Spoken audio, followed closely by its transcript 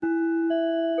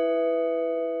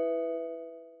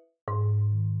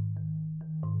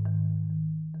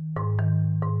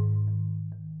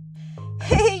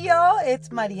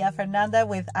it's Maria Fernanda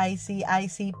with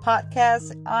ICIC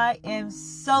Podcast. I am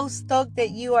so stoked that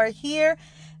you are here.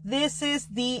 This is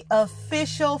the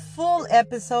official full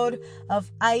episode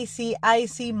of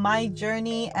ICIC, my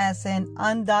journey as an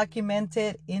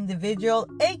undocumented individual,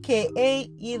 aka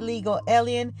illegal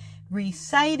alien,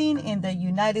 residing in the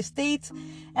United States.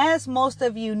 As most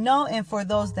of you know, and for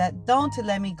those that don't,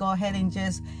 let me go ahead and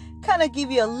just kind of give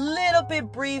you a little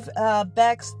bit brief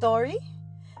backstory.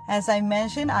 As I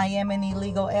mentioned, I am an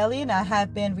illegal alien. I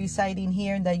have been residing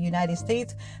here in the United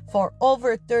States for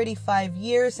over 35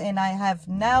 years, and I have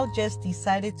now just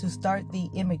decided to start the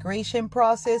immigration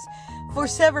process for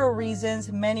several reasons,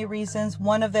 many reasons.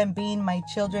 One of them being my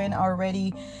children are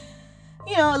already,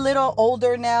 a little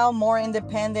older now, more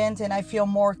independent, and I feel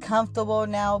more comfortable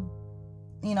now,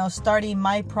 starting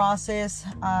my process.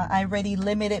 I already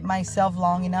limited myself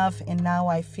long enough, and now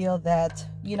I feel that,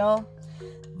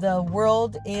 the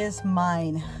world is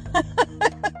mine.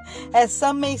 As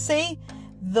some may say,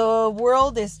 the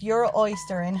world is your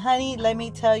oyster. And honey, let me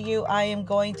tell you, I am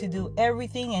going to do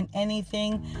everything and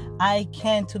anything I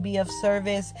can to be of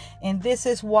service. And this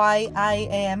is why I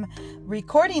am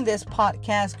recording this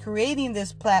podcast, creating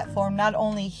this platform, not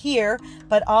only here,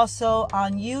 but also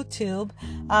on YouTube.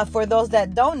 For those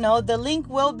that don't know, the link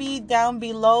will be down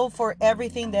below for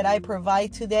everything that I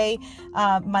provide today.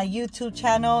 My YouTube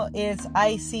channel is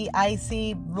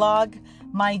ICIC Vlog,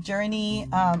 my journey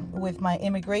with my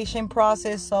immigration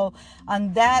process. So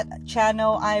on that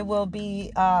channel, I will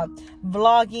be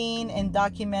vlogging and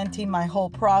documenting my whole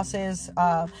process,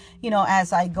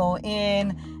 as I go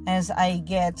in, as I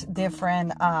get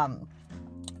different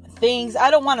things.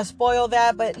 I don't want to spoil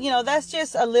that, but that's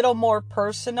just a little more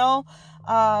personal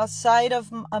side of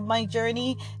my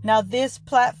journey. Now, this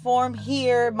platform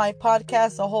here, my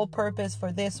podcast, the whole purpose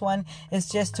for this one is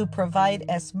just to provide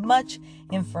as much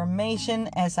information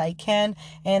as I can,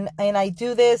 and I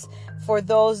do this for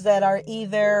those that are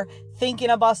either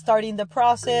thinking about starting the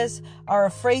process, are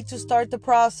afraid to start the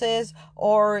process,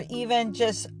 or even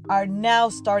just are now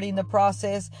starting the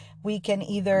process. We can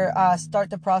either start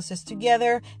the process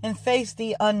together and face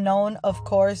the unknown, of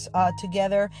course,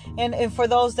 together. And for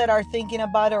those that are thinking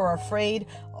about it or afraid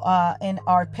and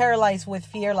are paralyzed with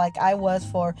fear, like I was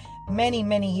for many,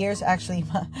 many years, actually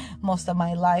most of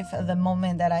my life, the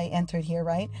moment that I entered here,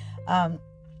 right?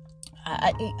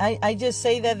 I just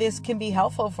say that this can be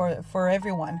helpful for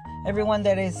everyone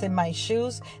that is in my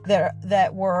shoes,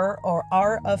 that were or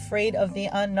are afraid of the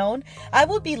unknown. I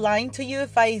would be lying to you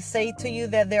if I say to you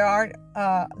that there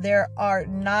are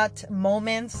not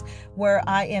moments where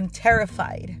I am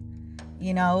terrified,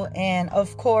 and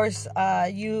of course,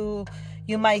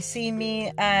 you might see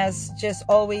me as just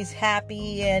always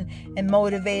happy and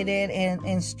motivated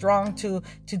and strong to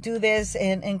do this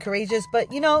and courageous. But,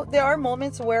 there are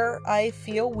moments where I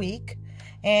feel weak,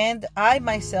 and I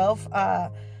myself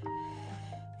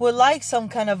would like some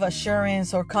kind of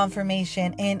assurance or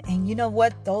confirmation. And you know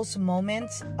what? Those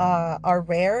moments are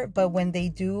rare, but when they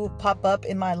do pop up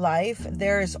in my life,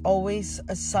 there is always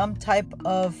some type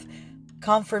of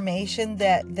confirmation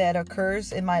that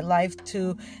occurs in my life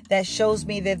that shows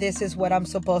me that this is what I'm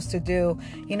supposed to do.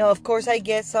 Of course, I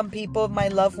get some people, my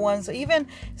loved ones, even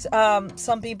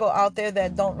some people out there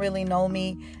that don't really know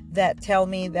me, that tell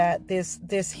me that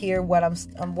this here, what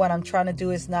I'm trying to do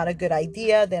is not a good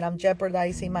idea, that I'm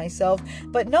jeopardizing myself.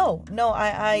 But no,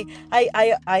 I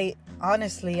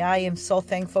honestly, I am so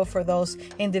thankful for those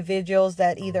individuals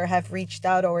that either have reached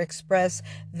out or expressed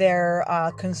their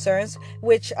concerns,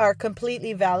 which are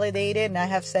completely validated. And I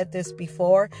have said this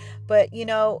before, but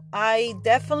I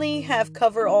definitely have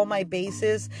covered all my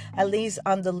bases, at least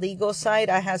on the legal side.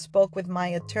 I have spoke with my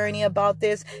attorney about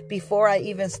this before I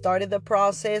even started the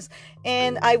process,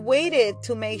 and I waited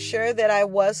to make sure that I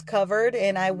was covered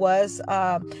and I was,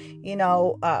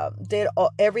 did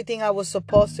everything I was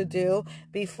supposed to do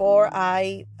before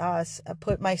I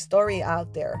put my story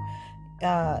out there.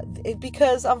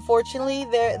 Because unfortunately,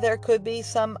 there could be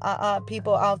some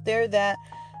people out there that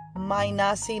might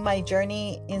not see my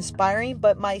journey inspiring,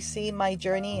 but might see my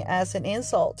journey as an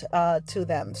insult to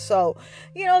them. So,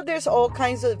 there's all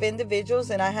kinds of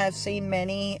individuals, and I have seen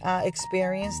many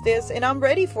experience this, and I'm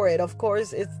ready for it. Of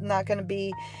course, it's not going to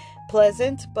be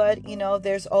pleasant, but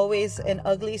there's always an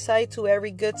ugly side to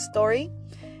every good story.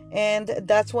 And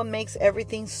that's what makes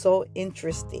everything so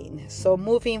interesting. So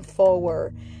moving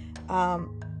forward,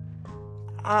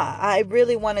 I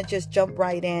really want to just jump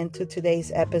right into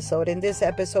today's episode. In this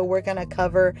episode, we're going to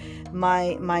cover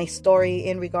my story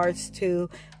in regards to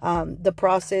the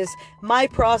process. My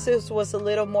process was a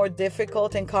little more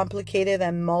difficult and complicated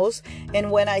than most.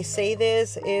 And when I say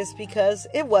this is because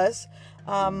it was.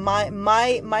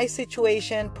 My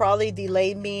situation probably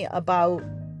delayed me about,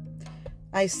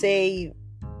 I say,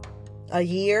 a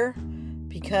year,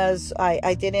 because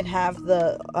I didn't have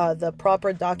the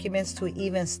proper documents to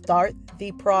even start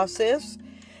the process.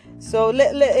 So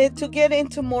to get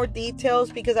into more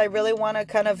details, because I really want to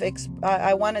kind of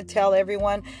I want to tell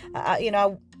everyone,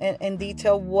 in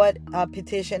detail what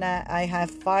petition I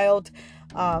have filed.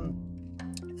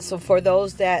 So for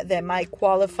those that might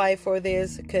qualify for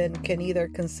this, can either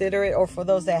consider it, or for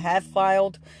those that have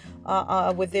filed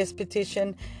with this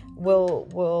petition,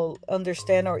 will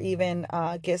understand or even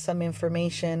get some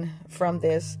information from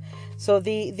this. So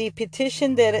the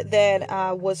petition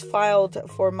that was filed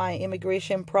for my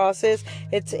immigration process,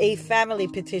 it's a family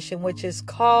petition, which is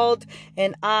called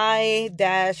an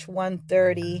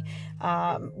I-130,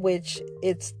 which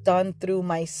it's done through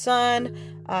my son,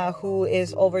 who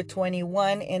is over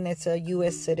 21, and it's a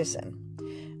U.S. citizen.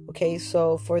 Okay,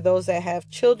 so for those that have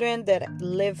children that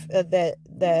live that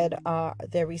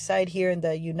reside here in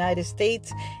the United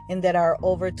States and that are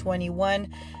over 21,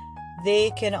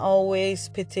 they can always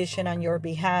petition on your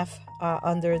behalf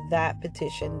under that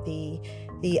petition, the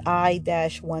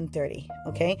I-130.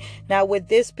 Okay, now with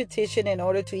this petition, in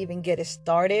order to even get it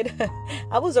started,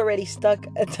 I was already stuck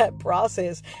at that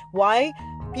process. Why?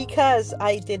 Because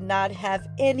I did not have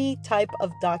any type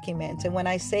of document. And when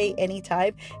I say any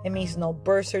type, it means no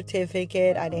birth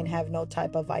certificate. I didn't have no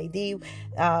type of ID,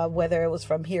 whether it was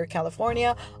from here,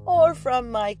 California, or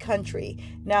from my country.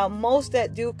 Now, most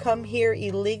that do come here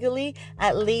illegally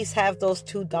at least have those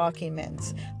two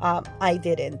documents. I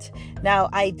didn't. Now,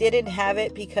 I didn't have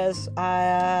it because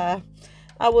I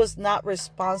was not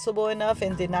responsible enough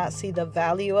and did not see the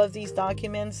value of these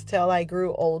documents till I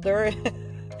grew older.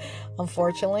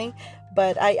 Unfortunately,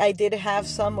 but I did have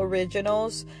some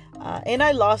originals, and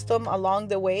I lost them along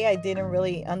the way. I didn't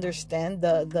really understand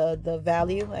the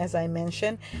value, as I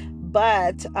mentioned,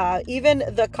 but even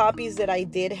the copies that I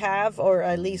did have, or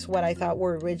at least what I thought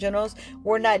were originals,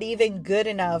 were not even good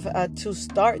enough to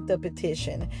start the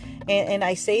petition. And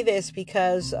I say this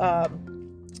because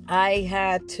I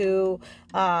had to,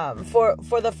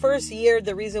 for the first year,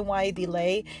 the reason why I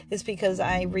delay is because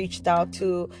I reached out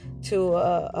to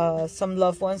some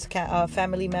loved ones,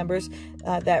 family members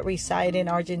that reside in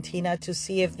Argentina, to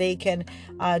see if they can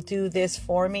do this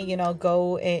for me,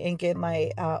 go and get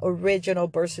my original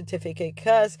birth certificate,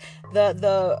 because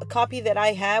the copy that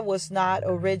I had was not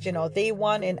original. They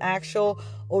want an actual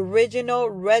original,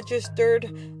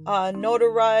 registered,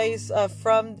 notarized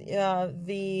from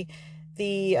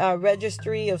the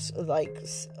registry of, like,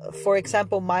 for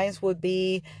example, mine would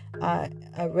be a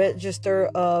register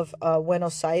of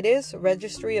Buenos Aires,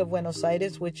 registry of Buenos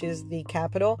Aires, which is the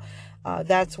capital.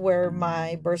 That's where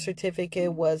my birth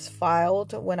certificate was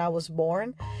filed when I was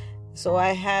born. So I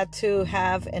had to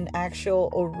have an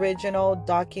actual original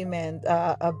document,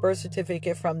 a birth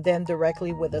certificate from them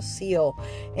directly with a seal.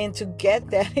 And to get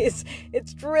that it's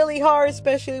really hard,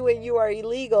 especially when you are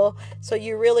illegal. So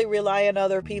you really rely on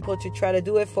other people to try to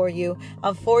do it for you.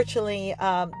 Unfortunately,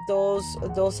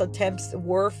 those attempts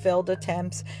were failed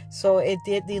attempts. So it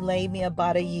did delay me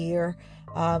about a year.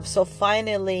 So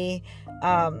finally,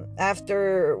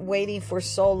 after waiting for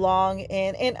so long,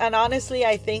 and honestly,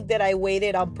 I think that I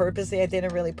waited on purpose. I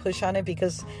didn't really push on it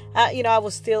because, I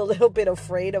was still a little bit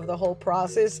afraid of the whole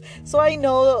process. So I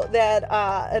know that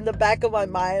in the back of my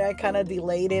mind, I kind of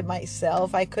delayed it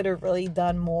myself. I could have really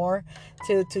done more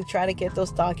to try to get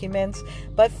those documents.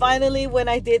 But finally, when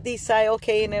I did decide,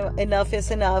 okay, enough is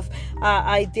enough,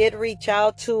 I did reach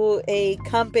out to a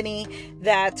company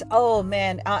that, oh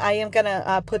man, I am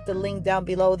gonna put the link down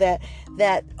below, that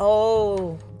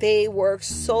they work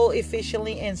so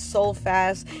efficiently and so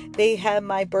fast. They had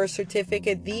my birth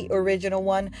certificate, the original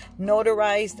one,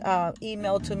 notarized,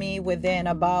 emailed to me within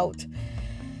about,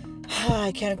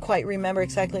 I can't quite remember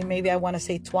exactly, maybe I want to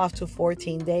say 12 to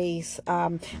 14 days.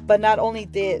 But not only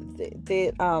did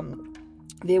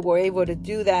they were able to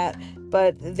do that,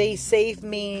 but they saved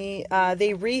me,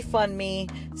 they refund me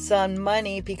some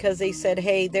money, because they said,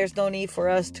 hey, there's no need for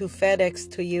us to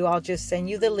FedEx to you. I'll just send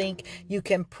you the link. You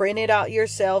can print it out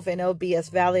yourself, and it'll be as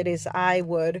valid as I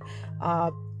would,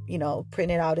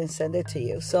 print it out and send it to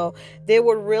you. So they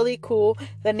were really cool.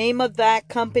 The name of that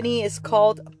company is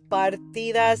called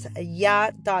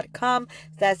partidasya.com.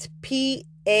 That's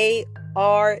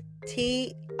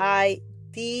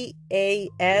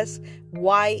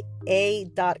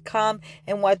partidasya.com.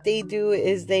 And what they do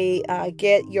is they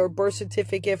get your birth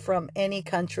certificate from any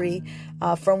country,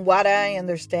 from what I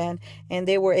understand, and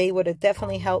they were able to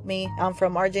definitely help me. I'm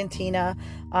from Argentina,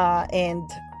 and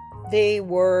they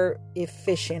were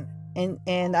efficient.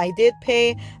 and I did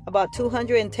pay about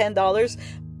 $210,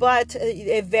 but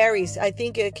it varies. I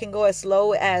think it can go as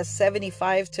low as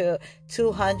 75 to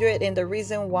 200, and the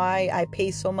reason why I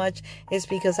pay so much is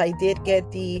because I did get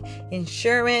the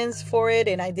insurance for it,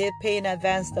 and I did pay in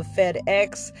advance the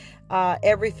FedEx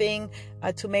everything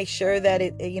to make sure that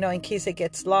it, in case it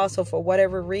gets lost or for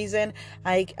whatever reason,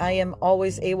 I am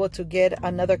always able to get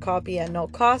another copy at no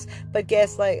cost. But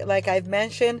guess, like I've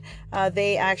mentioned,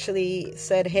 they actually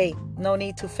said, hey, no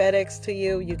need to FedEx to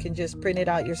you. You can just print it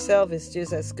out yourself. It's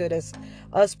just as good as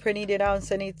us printing it out and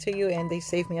sending it to you. And they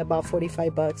saved me about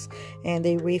 $45 and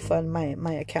they refund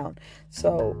my account.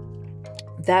 So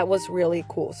that was really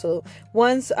cool. So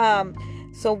once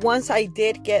I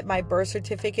did get my birth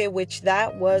certificate, which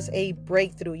that was a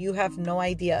breakthrough. You have no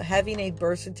idea. Having a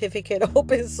birth certificate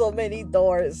opens so many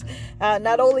doors.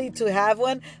 Not only to have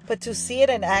one, but to see it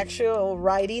in actual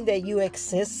writing that you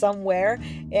exist somewhere.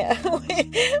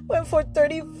 When for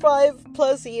 35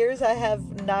 plus years I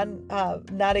have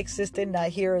not existed, not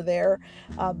here or there.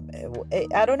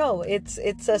 I don't know.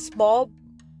 It's a small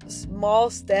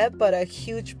step, but a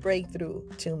huge breakthrough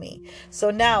to me. So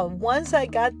now, once I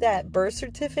got that birth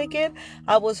certificate,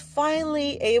 I was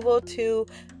finally able to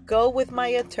go with my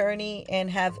attorney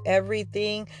and have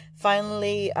everything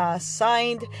finally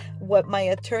signed. What my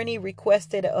attorney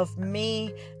requested of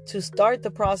me to start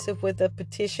the process with the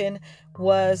petition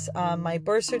was my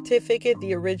birth certificate,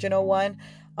 the original one,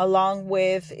 along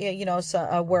with,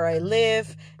 where I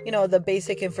live, the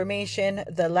basic information,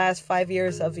 the last 5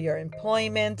 years of your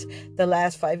employment, the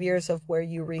last 5 years of where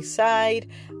you reside.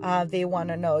 They want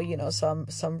to know,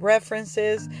 some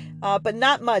references, but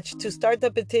not much. To start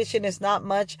the petition is not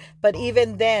much, but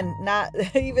even then,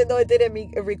 even though it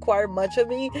didn't require much of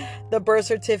me, the birth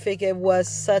certificate was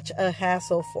such a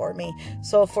hassle for me.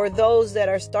 So for those that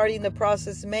are starting the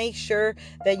process, make sure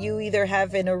that you either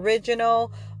have an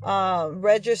original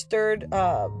registered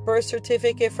birth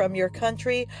certificate from your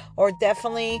country, or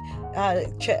definitely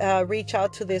reach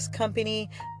out to this company,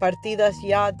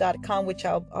 partidasya.com, which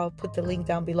I'll put the link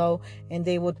down below, and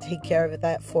they will take care of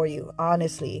that for you.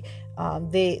 Honestly,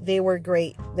 they were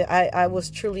great. I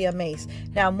was truly amazed.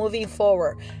 Now, moving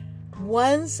forward,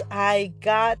 once I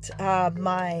got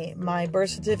my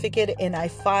birth certificate and I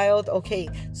filed,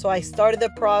 so I started the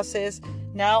process.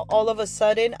 Now, all of a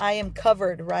sudden, I am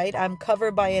covered, right? I'm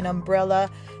covered by an umbrella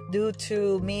due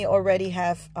to me already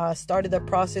have started the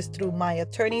process through my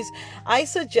attorneys. I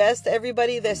suggest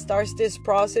everybody that starts this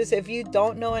process, if you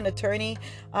don't know an attorney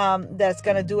that's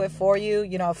going to do it for you,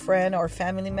 a friend or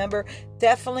family member,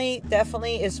 definitely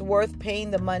is worth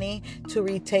paying the money to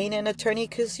retain an attorney,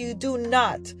 because you do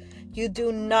not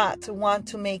want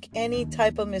to make any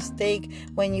type of mistake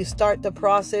when you start the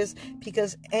process,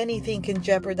 because anything can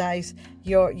jeopardize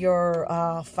your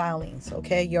filings,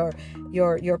 okay, your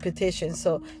petition.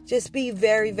 So just be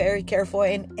very, very careful.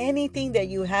 And anything that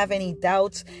you have, any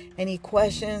doubts, any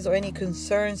questions, or any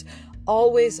concerns,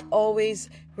 always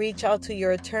reach out to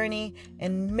your attorney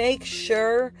and make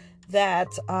sure that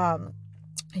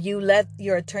you let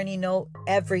your attorney know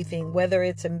everything. Whether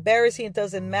it's embarrassing, it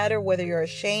doesn't matter. Whether you're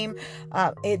ashamed,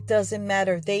 it doesn't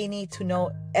matter. They need to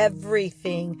know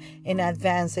everything in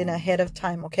advance and ahead of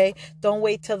time, okay? Don't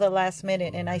wait till the last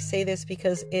minute. And I say this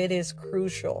because it is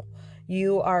crucial.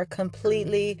 You are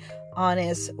completely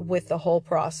honest with the whole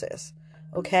process,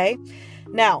 okay?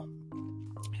 Now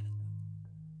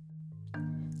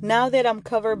that I'm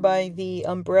covered by the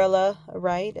umbrella,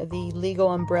 right? The legal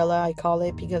umbrella, I call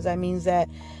it, because that means that,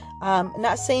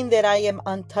 not saying that I am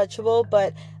untouchable,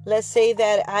 but let's say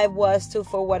that I was to,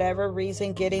 for whatever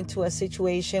reason, get into a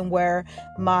situation where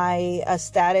my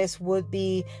status would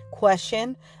be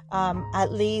questioned.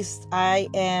 At least I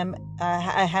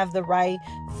have the right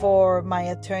for my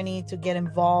attorney to get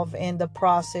involved in the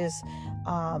process.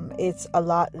 It's a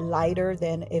lot lighter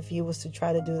than if you was to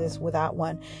try to do this without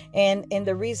one. And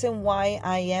the reason why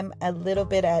I am a little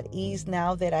bit at ease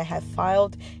now that I have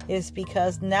filed is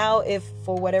because now, if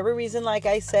for whatever reason, like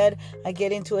I said, I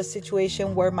get into a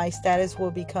situation where my status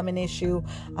will become an issue,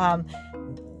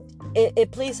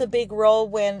 it plays a big role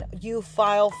when you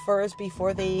file first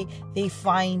before they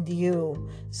find you.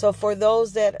 So for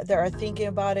those that are thinking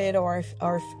about it, or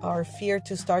are fear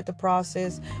to start the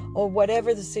process, or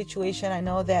whatever the situation, I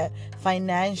know that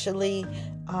financially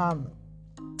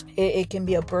it can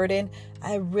be a burden.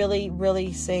 I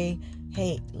really say,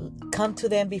 hey, come to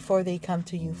them before they come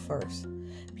to you first.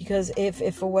 Because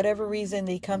if for whatever reason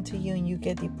they come to you and you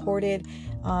get deported,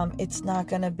 it's not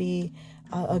going to be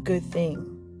a good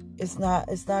thing. It's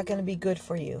not going to be good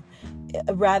for you.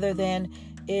 Rather than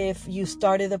if you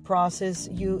started the process,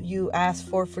 you ask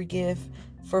for forgiveness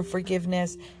for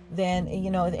forgiveness, then,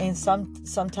 and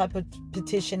some type of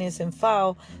petition is in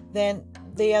file, then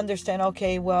they understand,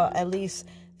 okay, well, at least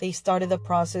they started the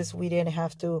process. We didn't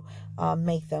have to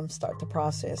make them start the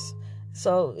process.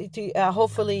 So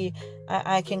hopefully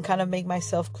I can kind of make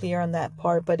myself clear on that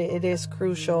part, but it is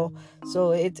crucial.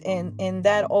 So and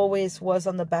that always was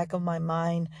on the back of my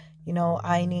mind.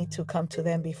 I need to come to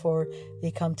them before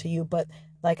they come to you. But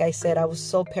like I said, I was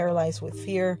so paralyzed with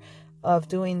fear of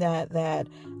doing that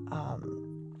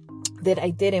I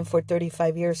didn't for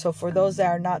 35 years. So for those that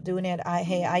are not doing it,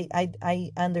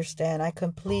 I understand. I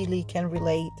completely can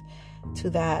relate to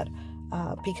that.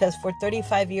 Because for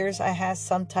 35 years, I had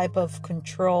some type of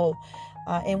control.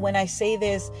 And when I say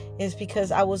this, is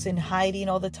because I was in hiding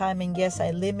all the time. And yes,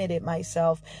 I limited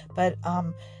myself. But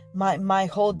my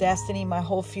whole destiny, my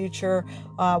whole future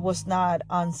was not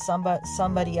on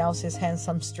somebody else's hands,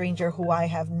 some stranger who I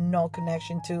have no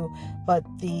connection to, but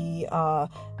the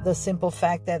simple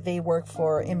fact that they work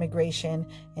for immigration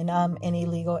and I'm an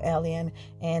illegal alien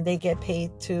and they get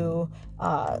paid to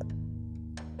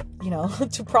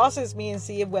to process me and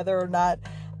see whether or not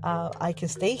I can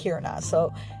stay here or not.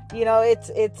 So,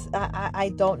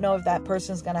 I don't know if that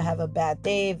person's going to have a bad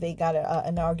day, if they got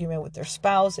an argument with their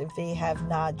spouse, if they have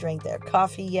not drank their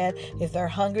coffee yet, if they're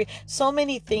hungry. So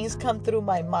many things come through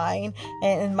my mind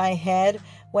and in my head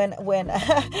when when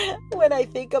I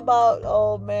think about,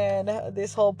 oh man,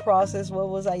 this whole process, what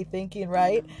was I thinking,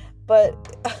 right?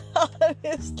 But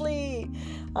honestly,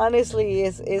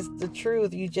 is the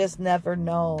truth. You just never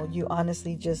know. You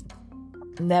honestly just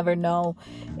never know.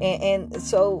 And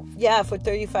so, yeah, for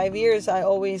 35 years, I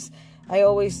always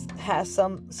had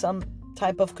some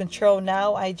type of control.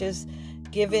 Now I just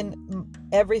given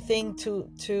everything to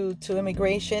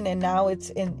immigration, and now it's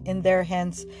in their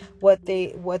hands what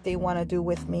they want to do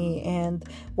with me. And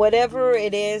whatever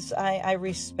it is, I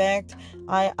respect.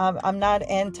 I'm not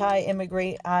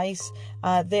anti-immigrant ICE.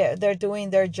 They're doing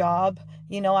their job.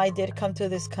 I did come to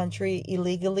this country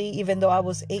illegally, even though I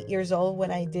was 8 years old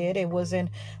when I did. It wasn't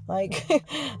like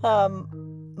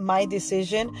my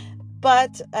decision.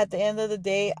 But at the end of the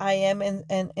day, I am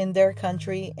in their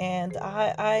country, and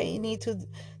I need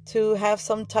to have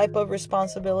some type of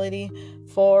responsibility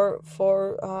for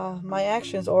my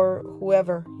actions, or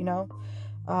whoever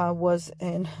was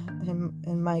in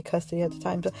my custody at the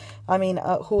time. I mean,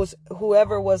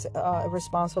 whoever was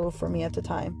responsible for me at the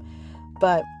time.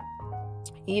 But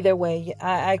either way,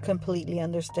 I completely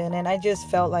understand, and I just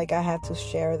felt like I had to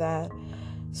share that.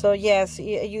 So yes,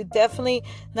 you definitely.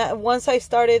 Now, once I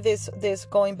started this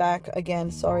going back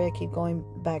again. Sorry, I keep going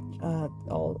back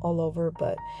all over,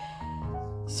 but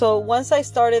so once I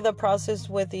started the process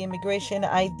with the immigration,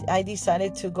 I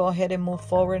decided to go ahead and move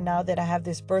forward. Now that I have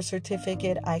this birth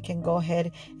certificate, I can go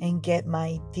ahead and get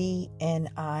my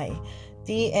DNI.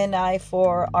 DNI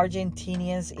for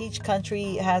Argentinians. Each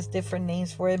country has different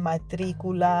names for it.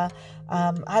 Matricula,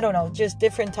 I don't know, just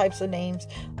different types of names.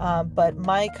 But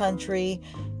my country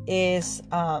is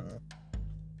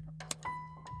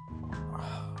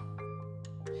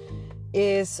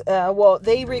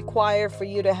they require for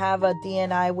you to have a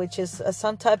DNI, which is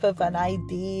some type of an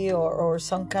ID or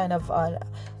some kind of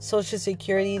social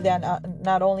security that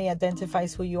not only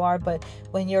identifies who you are, but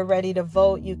when you're ready to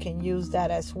vote, you can use that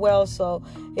as well. So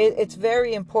it's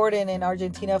very important in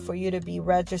Argentina for you to be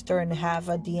registered and have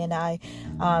a DNI.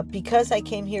 Because I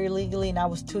came here illegally and I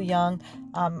was too young,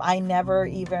 I never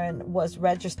even was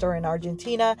registered in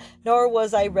Argentina, nor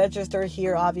was I registered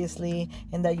here, obviously,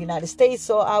 in the United States.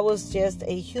 So I was just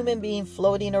a human being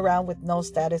floating around with no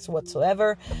status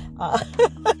whatsoever.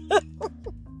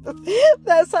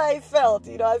 That's how I felt.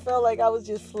 I felt like I was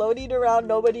just floating around.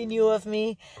 Nobody knew of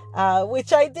me,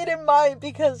 which I didn't mind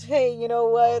because, hey, you know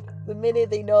what? The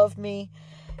minute they know of me,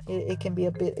 it can be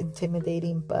a bit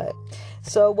intimidating. But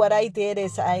so what I did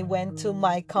is I went to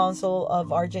my consul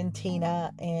of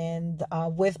Argentina and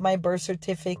with my birth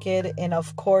certificate, and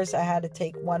of course I had to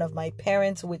take one of my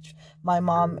parents, which my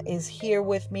mom is here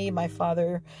with me. My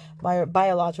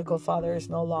biological father is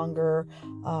no longer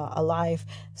alive,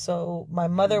 so my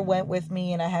mother went with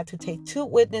me, and I had to take 2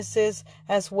 witnesses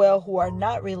as well who are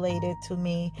not related to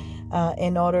me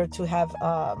in order to have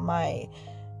my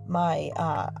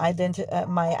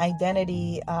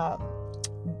identity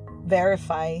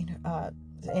verified,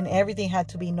 and everything had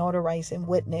to be notarized and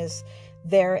witnessed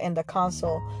there in the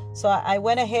consul. So I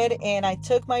went ahead and I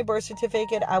took my birth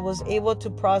certificate. I was able to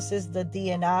process the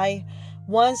DNI.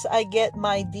 Once I get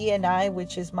my DNI,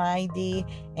 which is my ID,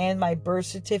 and my birth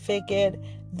certificate,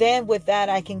 then with that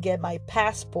I can get my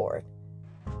passport.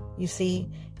 You see,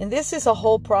 and this is a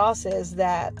whole process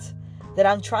that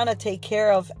I'm trying to take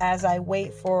care of as I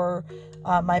wait for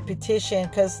my petition,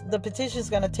 because the petition is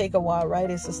going to take a while, right?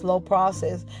 It's a slow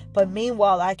process. But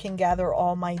meanwhile, I can gather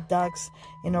all my ducks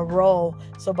in a row.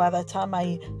 So by the time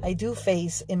I do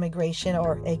face immigration,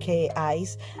 or aka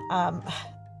ICE,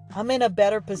 I'm in a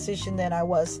better position than I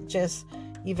was just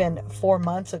even 4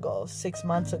 months ago, 6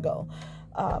 months ago.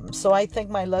 So I thank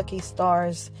my lucky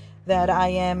stars that I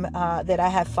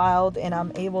have filed, and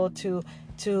I'm able to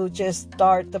just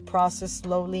start the process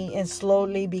slowly and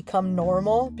slowly become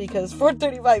normal, because for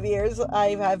 35 years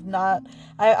I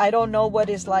don't know what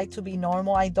it's like to be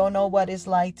normal. I don't know what it's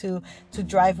like to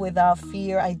drive without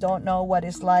fear. I don't know what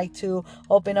it's like to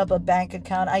open up a bank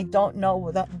account. I don't know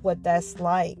what that's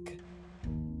like.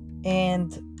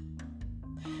 And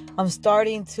I'm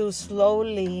starting to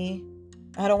slowly,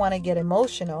 I don't want to get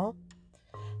emotional,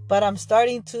 but I'm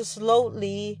starting to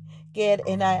slowly get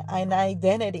an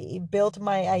identity, build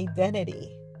my identity.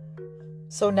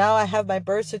 So now I have my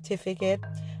birth certificate,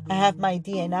 I have my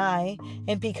DNI,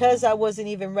 and because I wasn't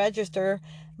even registered,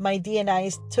 my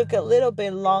DNI took a little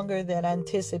bit longer than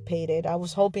anticipated. I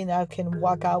was hoping I can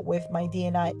walk out with my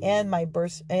DNI and my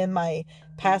birth and my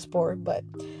passport, but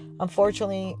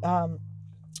unfortunately,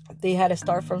 they had to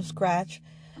start from scratch.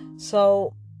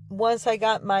 So once I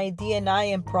got my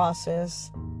DNI in process,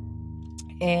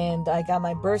 and I got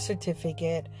my birth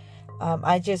certificate,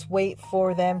 I just wait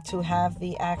for them to have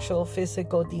the actual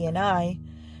physical DNI,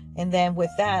 and then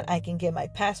with that I can get my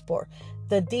passport.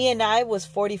 The DNI was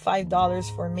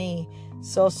 $45 for me,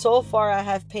 so far I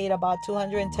have paid about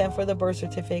 $210 for the birth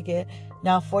certificate,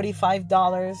 now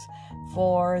 $45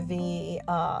 for the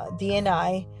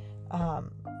DNI,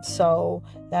 so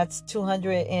that's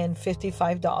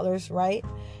 $255, right?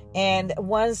 And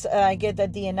once I get the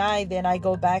DNI, then I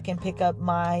go back and pick up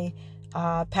my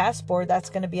passport. That's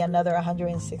going to be another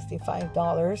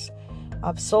 $165.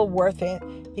 So worth it,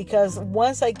 because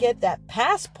once I get that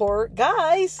passport,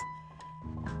 guys,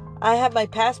 I have my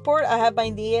passport, I have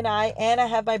my DNI, and I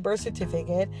have my birth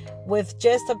certificate. With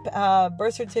just a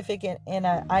birth certificate and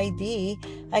an ID,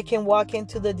 I can walk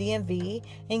into the DMV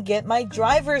and get my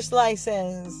driver's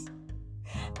license.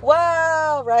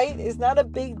 Wow, right? It's not a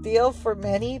big deal for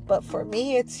many, but for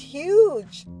me it's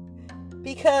huge,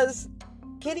 because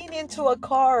getting into a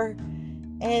car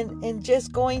and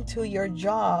just going to your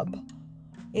job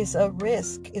is a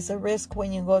risk. It's a risk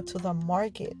when you go to the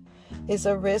market. It's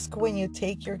a risk when you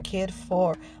take your kid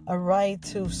for a ride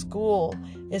to school.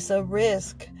 It's a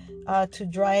risk to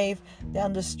drive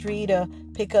down the street to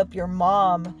pick up your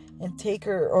mom and take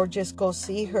her, or just go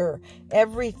see her.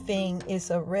 Everything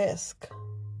is a risk.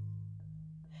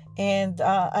 And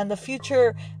on the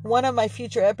future, one of my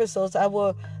future episodes, I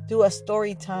will do a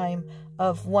story time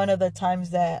of one of the times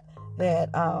that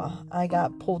I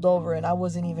got pulled over and I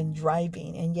wasn't even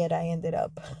driving, and yet I ended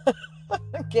up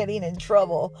getting in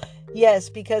trouble. Yes,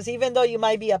 because even though you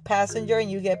might be a passenger and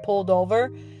you get pulled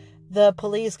over, the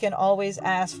police can always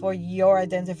ask for your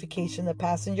identification, the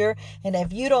passenger. And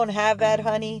if you don't have that,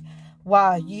 honey,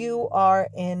 wow, you are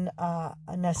in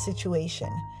a situation.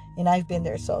 And I've been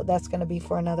there, so that's going to be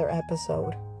for another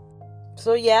episode.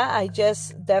 So yeah,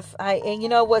 and you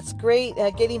know what's great,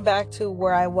 getting back to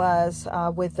where I was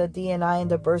with the DNI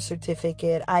and the birth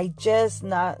certificate, I just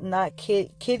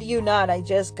kid you not, I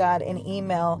just got an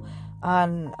email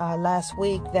on last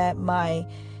week that my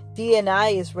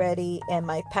DNI is ready and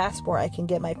my passport, I can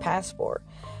get my passport.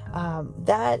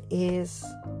 That is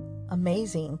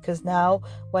amazing, because now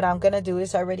what I'm going to do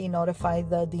is I already notified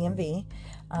the DMV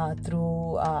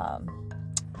through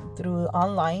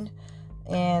online,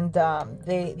 and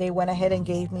they went ahead and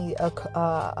gave me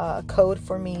a code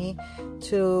for me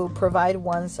to provide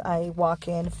once I walk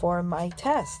in for my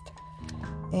test,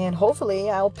 and hopefully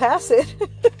I'll pass it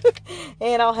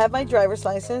and I'll have my driver's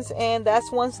license, and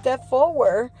that's one step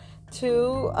forward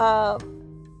to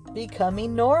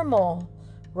becoming normal,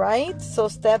 right? So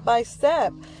step by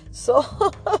step. So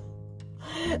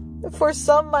for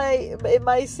some, it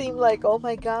might seem like, oh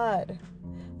my God,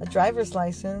 a driver's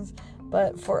license.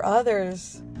 But for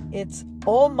others, it's,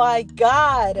 oh my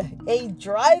God, a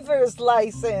driver's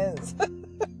license.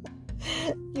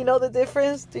 You know the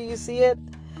difference? Do you see it?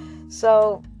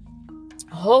 So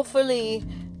hopefully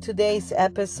today's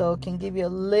episode can give you a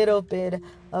little bit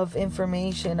of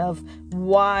information of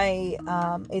why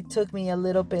it took me a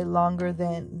little bit longer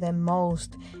than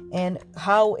most, and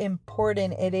how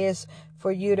important it is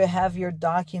for you to have your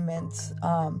documents.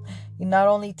 You not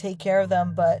only take care of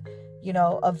them, but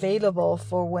available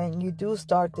for when you do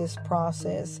start this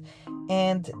process.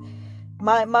 And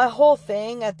my whole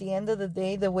thing at the end of the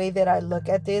day, the way that I look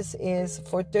at this is,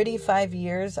 for 35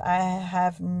 years I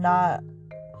have not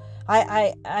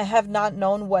I have not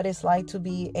known what it's like to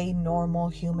be a normal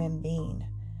human being.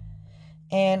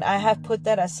 And I have put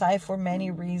that aside for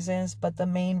many reasons, but the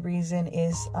main reason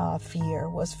is fear.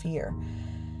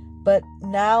 But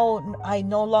now I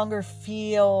no longer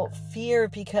feel fear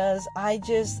because I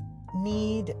feel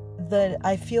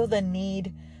the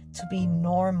need to be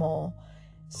normal.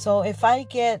 So if I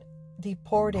get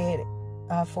deported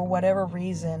for whatever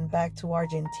reason back to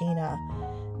Argentina,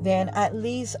 then at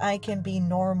least I can be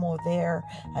normal there.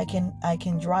 I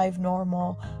can drive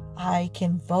normal. I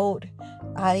can vote.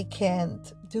 I can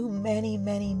do many,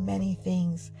 many, many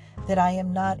things that I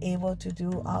am not able to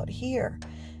do out here.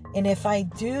 And if I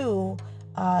do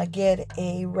get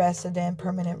a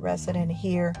permanent resident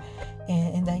here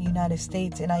in the United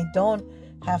States, and I don't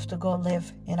have to go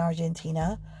live in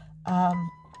Argentina,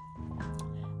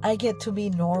 I get to be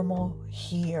normal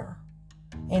here.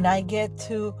 And I get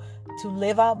to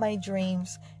live out my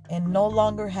dreams and no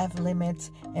longer have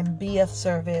limits and be of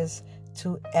service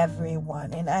to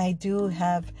everyone. And I do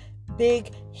have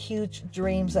big, huge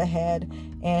dreams ahead,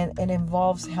 and it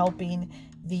involves helping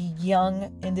the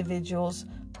young individuals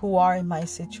who are in my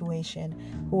situation,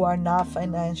 who are not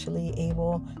financially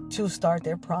able to start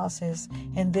their process.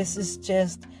 And this is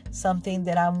just something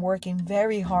that I'm working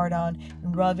very hard on,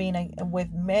 rubbing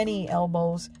with many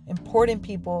elbows, important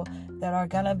people that are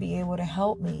gonna be able to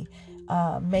help me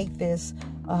make this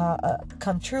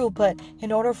come true. But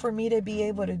in order for me to be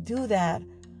able to do that,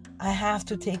 I have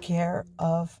to take care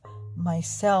of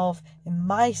myself and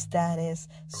my status,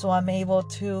 so I'm able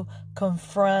to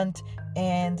confront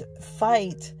and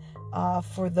fight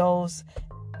for those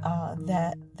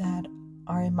that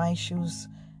are in my shoes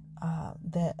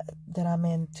that I'm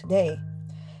in today.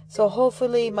 So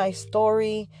hopefully my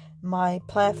story, my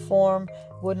platform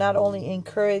would not only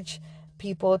encourage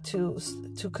people to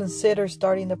consider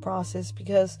starting the process,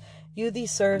 because you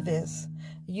deserve this.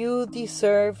 You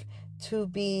deserve to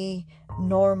be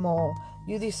normal.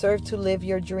 You deserve to live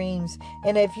your dreams.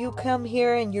 And if you come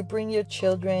here and you bring your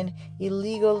children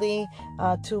illegally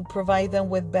to provide them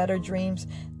with better dreams,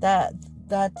 that's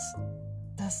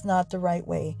not the right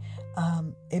way.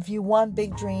 If you want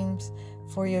big dreams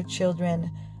for your children,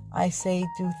 I say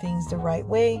do things the right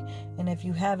way. And if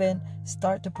you haven't,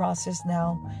 start the process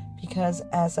now, because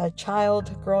as a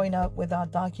child growing up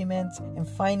without documents and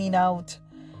finding out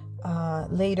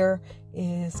later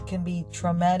can be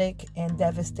traumatic and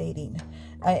devastating.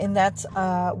 And that's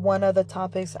one of the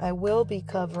topics I will be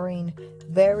covering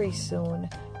very soon,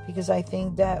 because I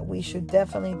think that we should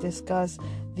definitely discuss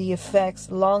the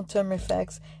long-term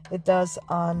effects it does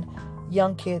on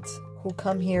young kids who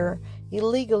come here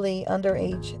illegally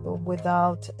underage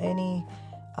without any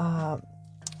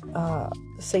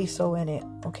say-so in it,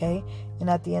 okay? And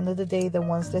at the end of the day, the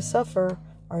ones that suffer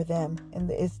are them, and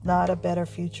it's not a better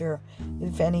future.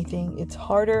 If anything, it's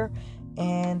harder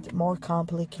and more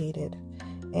complicated.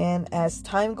 And as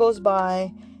time goes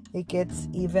by, it gets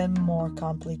even more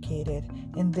complicated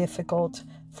and difficult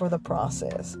for the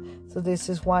process. So this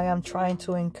is why I'm trying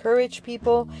to encourage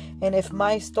people. And if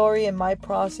my story and my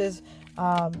process,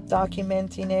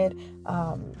 documenting it,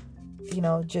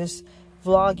 just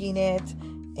vlogging it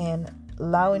and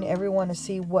allowing everyone to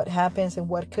see what happens and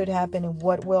what could happen and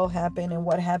what will happen and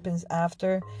what happens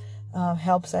after,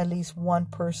 helps at least one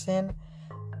person,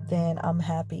 then I'm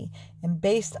happy. And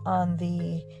based on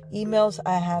the emails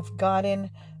I have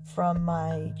gotten from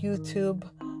my YouTube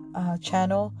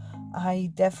channel,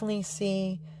 I definitely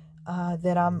see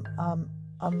that I'm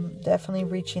definitely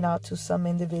reaching out to some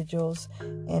individuals.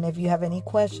 And if you have any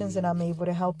questions and I'm able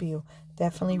to help you,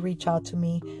 definitely reach out to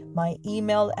me. My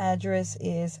email address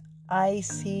is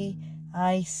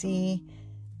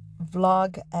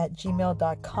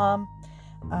icicvlog@gmail.com.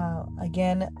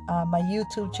 Again, my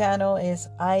YouTube channel is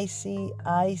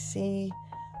ICIC,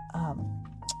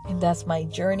 and that's my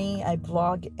journey. I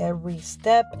vlog every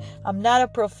step. I'm not a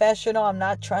professional. I'm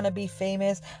not trying to be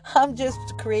famous. I'm just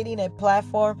creating a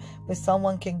platform where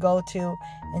someone can go to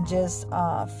and just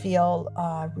feel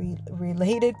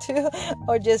related to,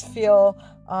 or just feel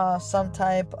some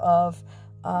type of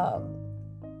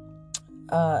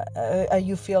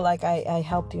you feel like I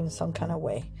helped you in some kind of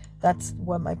way. That's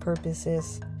what my purpose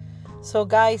is. So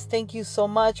guys, thank you so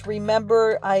much.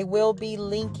 Remember, I will be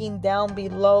linking down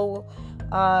below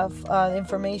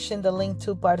information, the link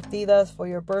to Partidas for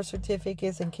your birth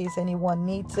certificates in case anyone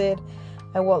needs it.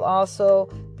 I will also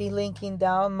be linking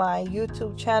down my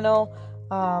YouTube channel.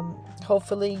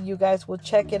 Hopefully you guys will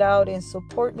check it out and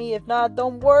support me. If not,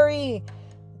 don't worry.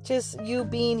 Just you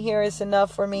being here is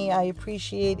enough for me. I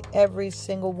appreciate every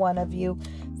single one of you.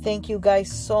 Thank you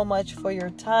guys so much for your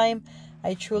time.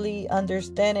 I truly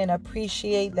understand and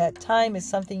appreciate that time is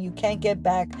something you can't get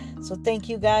back. So thank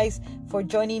you guys for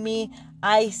joining me.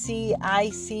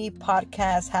 ICIC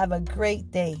Podcast. Have a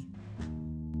great day.